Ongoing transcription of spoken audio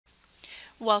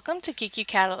Welcome to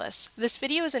QQCatalyst. This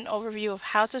video is an overview of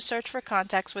how to search for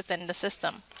contacts within the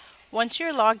system. Once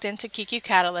you're logged into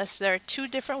QQCatalyst, there are two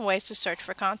different ways to search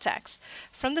for contacts.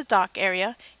 From the dock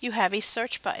area, you have a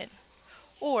search button.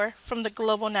 Or from the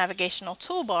global navigational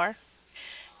toolbar,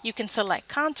 you can select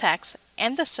contacts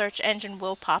and the search engine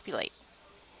will populate.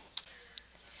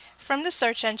 From the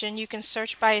search engine, you can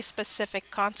search by a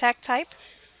specific contact type,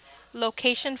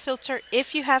 location filter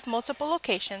if you have multiple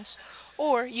locations,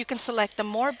 or you can select the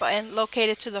More button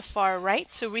located to the far right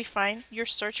to refine your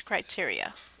search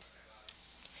criteria.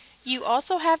 You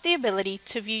also have the ability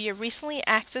to view your recently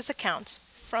accessed accounts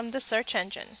from the search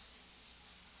engine.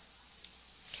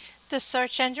 The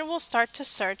search engine will start to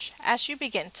search as you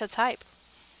begin to type.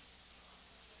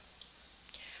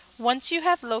 Once you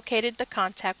have located the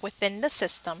contact within the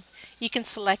system, you can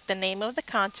select the name of the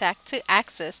contact to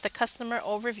access the customer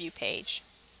overview page.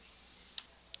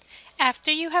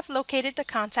 After you have located the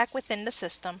contact within the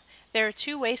system, there are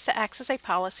two ways to access a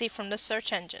policy from the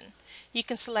search engine. You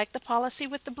can select the policy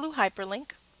with the blue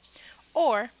hyperlink,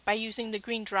 or by using the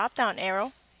green drop-down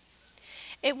arrow,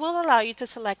 it will allow you to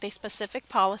select a specific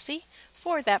policy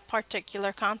for that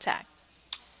particular contact.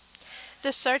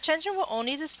 The search engine will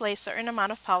only display a certain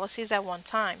amount of policies at one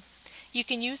time. You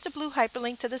can use the blue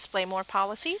hyperlink to display more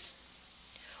policies,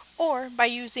 or by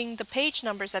using the page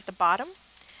numbers at the bottom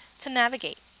to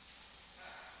navigate.